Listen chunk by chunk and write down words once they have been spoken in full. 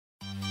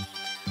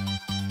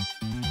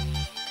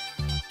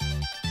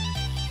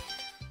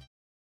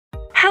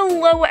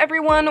Hello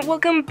everyone,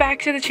 welcome back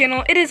to the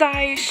channel. It is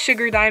I,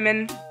 Sugar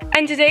Diamond,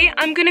 and today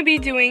I'm going to be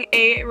doing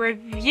a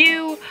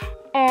review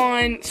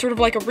on sort of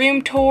like a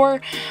room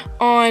tour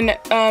on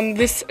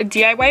this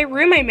DIY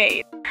room I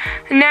made.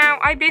 Now,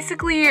 I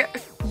basically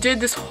did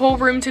this whole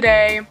room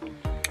today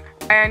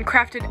and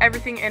crafted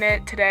everything in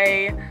it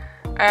today,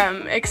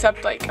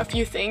 except like a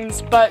few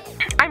things, but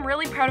I'm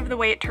really proud of the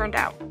way it turned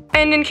out.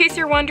 And in case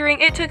you're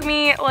wondering, it took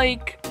me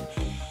like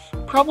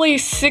probably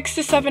 6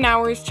 to 7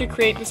 hours to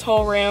create this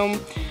whole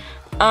room.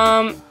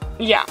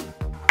 Yeah.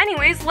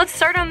 Anyways, let's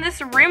start on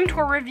this room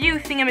tour review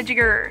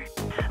thingamajigger.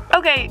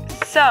 Okay,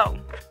 so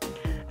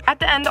at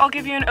the end I'll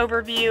give you an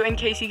overview in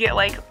case you get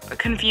like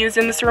confused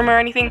in this room or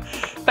anything.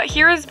 But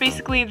here is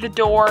basically the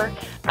door.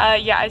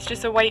 Yeah, it's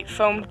just a white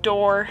foam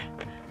door.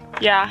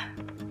 Yeah.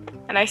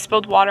 And I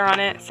spilled water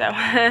on it, so.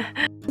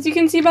 As you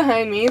can see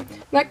behind me, in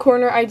that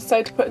corner I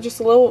decided to put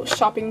just a little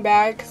shopping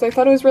bag because I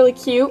thought it was really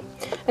cute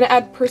and it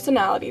added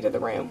personality to the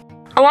room.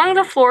 Along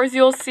the floors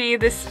you'll see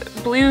this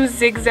blue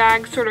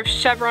zigzag sort of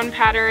chevron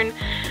pattern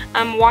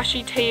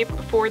washi tape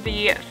for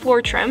the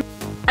floor trim.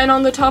 And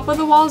on the top of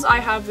the walls I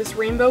have this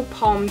rainbow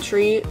palm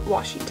tree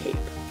washi tape.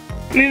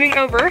 Moving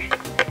over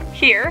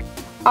here,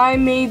 I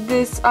made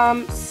this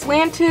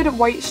slanted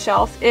white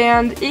shelf,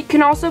 and it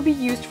can also be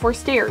used for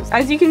stairs,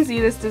 as you can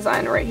see this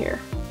design right here.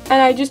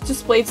 And I just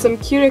displayed some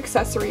cute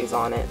accessories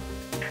on it.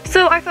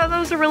 So I thought that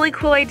was a really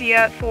cool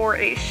idea for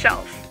a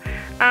shelf,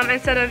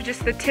 instead of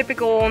just the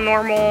typical,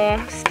 normal,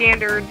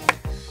 standard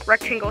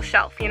rectangle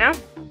shelf, you know?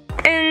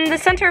 In the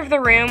center of the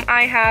room,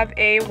 I have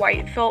a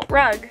white felt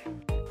rug.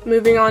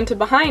 Moving on to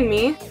behind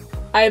me,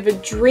 I have a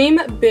Dream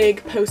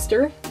Big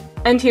poster,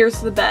 and here's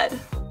the bed.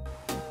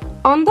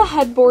 On the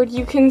headboard,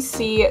 you can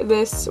see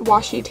this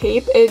washi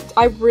tape.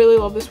 I really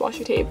love this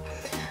washi tape.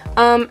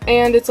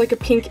 And it's like a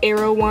pink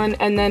arrow one.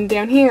 And then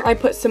down here, I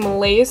put some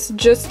lace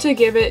just to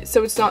give it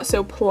so it's not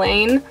so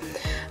plain.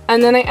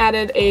 And then I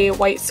added a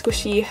white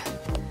squishy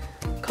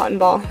cotton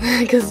ball,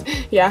 because,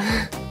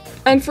 yeah.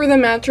 And for the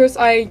mattress,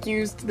 I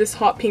used this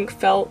hot pink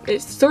felt.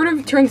 It sort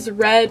of turns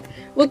red,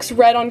 looks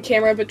red on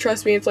camera, but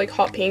trust me, it's like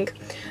hot pink.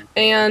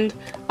 And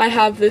I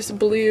have this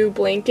blue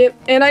blanket,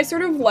 and I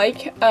sort of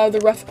like the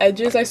rough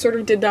edges. I sort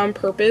of did that on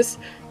purpose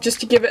just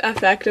to give it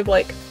effect of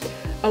like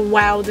a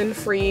wild and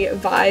free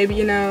vibe,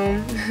 you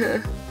know.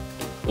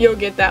 You'll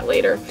get that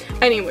later.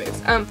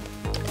 Anyways,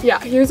 yeah,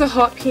 here's a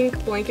hot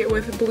pink blanket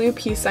with blue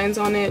peace signs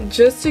on it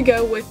just to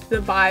go with the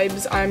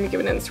vibes I'm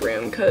giving in this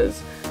room,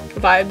 because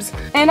vibes.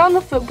 And on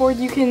the footboard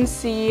you can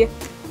see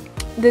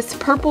this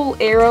purple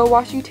arrow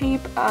washi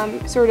tape,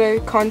 sort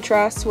of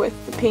contrasts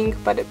with the pink,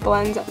 but it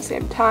blends at the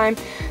same time.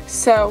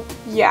 So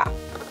yeah,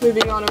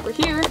 moving on over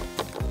here,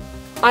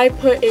 I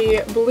put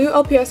a blue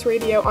LPS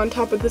radio on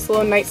top of this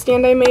little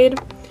nightstand I made.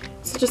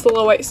 It's just a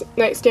little white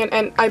nightstand,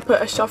 and I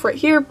put a shelf right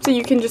here so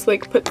you can just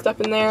like put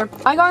stuff in there.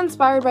 I got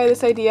inspired by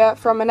this idea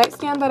from a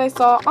nightstand that I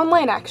saw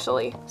online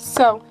actually.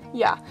 So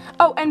yeah.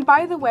 Oh, and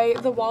by the way,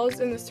 the walls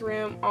in this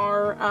room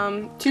are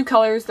two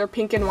colors. They're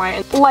pink and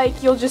white.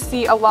 Like, you'll just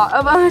see a lot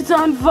of it's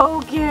on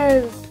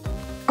focus.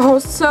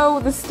 Also,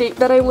 the state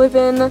that I live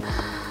in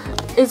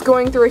is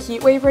going through a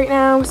heat wave right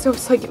now, so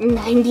it's like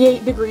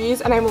 98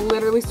 degrees and I'm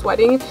literally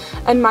sweating,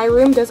 and my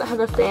room doesn't have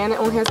a fan. It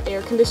only has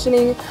air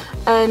conditioning,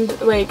 and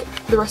like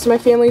the rest of my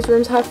family's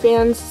rooms have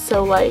fans,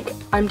 so like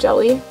I'm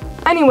jelly.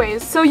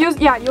 Anyways, so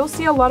you'll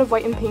see a lot of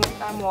white and pink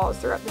walls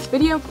throughout this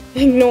video.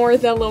 Ignore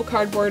the little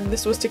cardboard.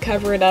 This was to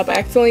cover it up. I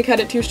accidentally cut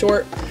it too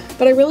short,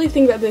 but I really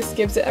think that this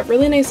gives it a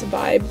really nice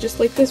vibe, just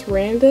like this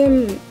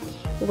random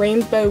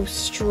rainbow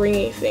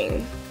stringy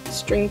thing.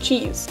 String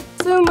cheese.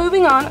 So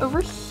moving on over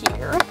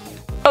here.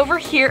 Over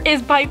here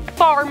is by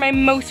far my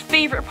most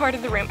favorite part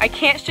of the room. I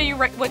can't show you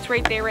what's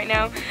right there right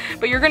now,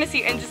 but you're gonna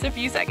see it in just a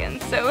few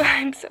seconds, so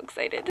I'm so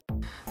excited.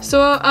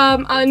 So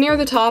near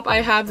the top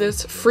I have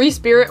this free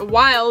spirit,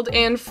 wild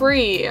and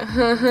free.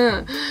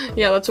 Yeah,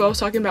 that's what I was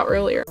talking about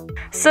earlier.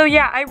 So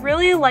yeah, I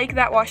really like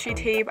that washi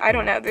tape. I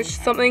don't know, there's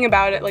just something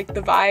about it, like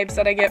the vibes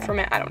that I get from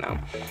it, I don't know.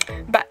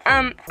 But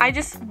I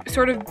just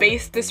sort of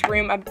based this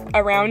room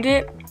around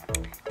it.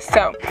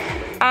 So,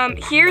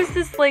 here's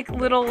this like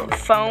little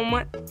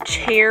foam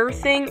chair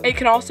thing. It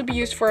can also be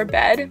used for a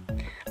bed.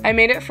 I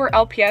made it for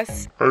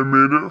LPS.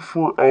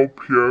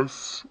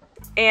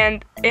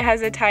 And it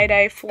has a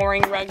tie-dye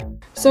flooring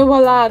rug. So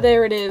voila,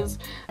 there it is.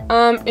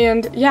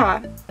 And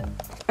yeah,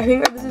 I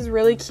think that this is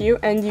really cute,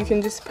 and you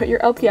can just put your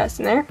LPS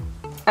in there,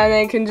 and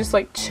then you can just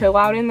like chill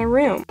out in the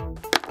room.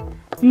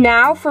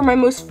 Now for my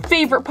most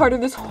favorite part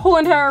of this whole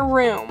entire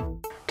room.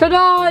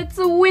 Ta-da! It's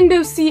a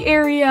window seat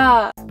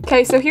area!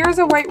 Okay, so here's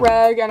a white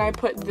rug, and I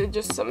put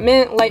just some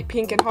mint, light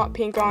pink, and hot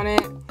pink on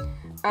it.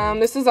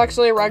 This is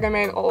actually a rug I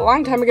made a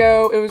long time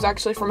ago. It was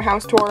actually from a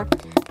house tour.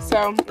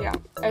 So, yeah,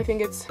 I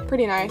think it's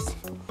pretty nice.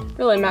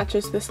 Really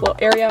matches this little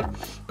area.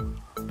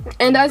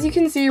 And as you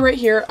can see right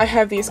here, I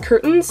have these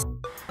curtains.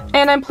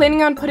 And I'm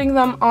planning on putting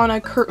them on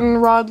a curtain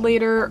rod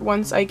later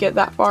once I get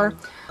that far.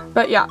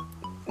 But yeah,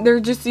 they're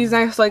just these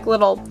nice like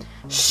little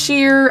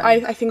sheer,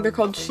 I think they're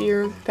called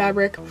sheer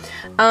fabric,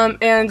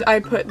 and I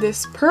put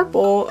this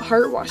purple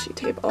heart washi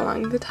tape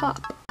along the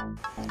top.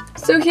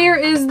 So here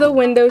is the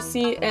window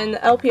seat, and the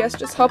LPS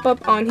just hop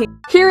up on here.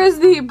 Here is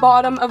the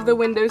bottom of the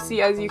window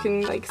seat, as you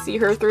can like see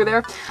her through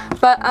there.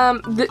 But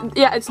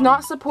yeah, it's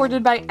not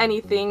supported by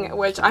anything,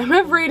 which I'm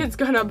afraid it's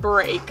gonna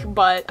break,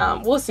 but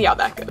we'll see how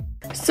that goes.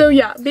 So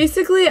yeah,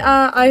 basically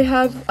I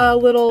have a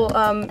little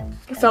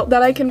felt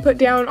that I can put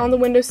down on the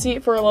window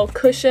seat for a little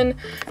cushion,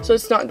 so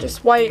it's not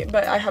just white,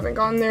 but I haven't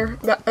gone there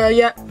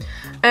yet.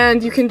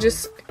 And you can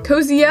just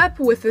cozy up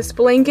with this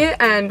blanket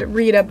and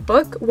read a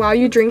book while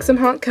you drink some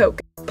hot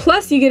coke.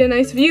 Plus you get a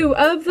nice view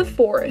of the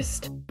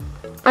forest.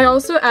 I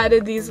also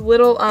added these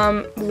little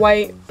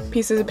white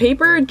pieces of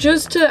paper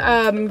just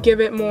to give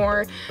it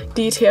more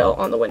detail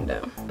on the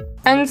window.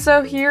 And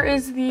so here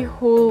is the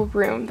whole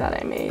room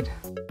that I made.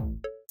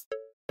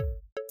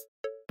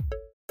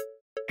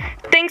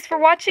 Thanks for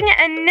watching,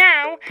 and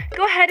now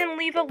go ahead and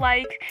leave a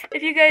like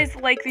if you guys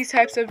like these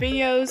types of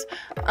videos.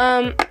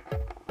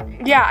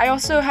 Yeah, I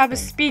also have a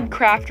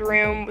speedcraft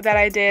room that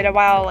I did a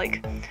while,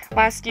 like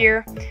last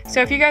year.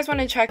 So if you guys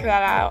want to check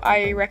that out,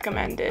 I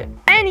recommend it.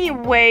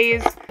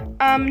 Anyways,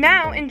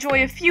 now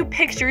enjoy a few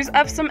pictures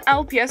of some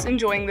LPS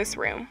enjoying this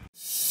room.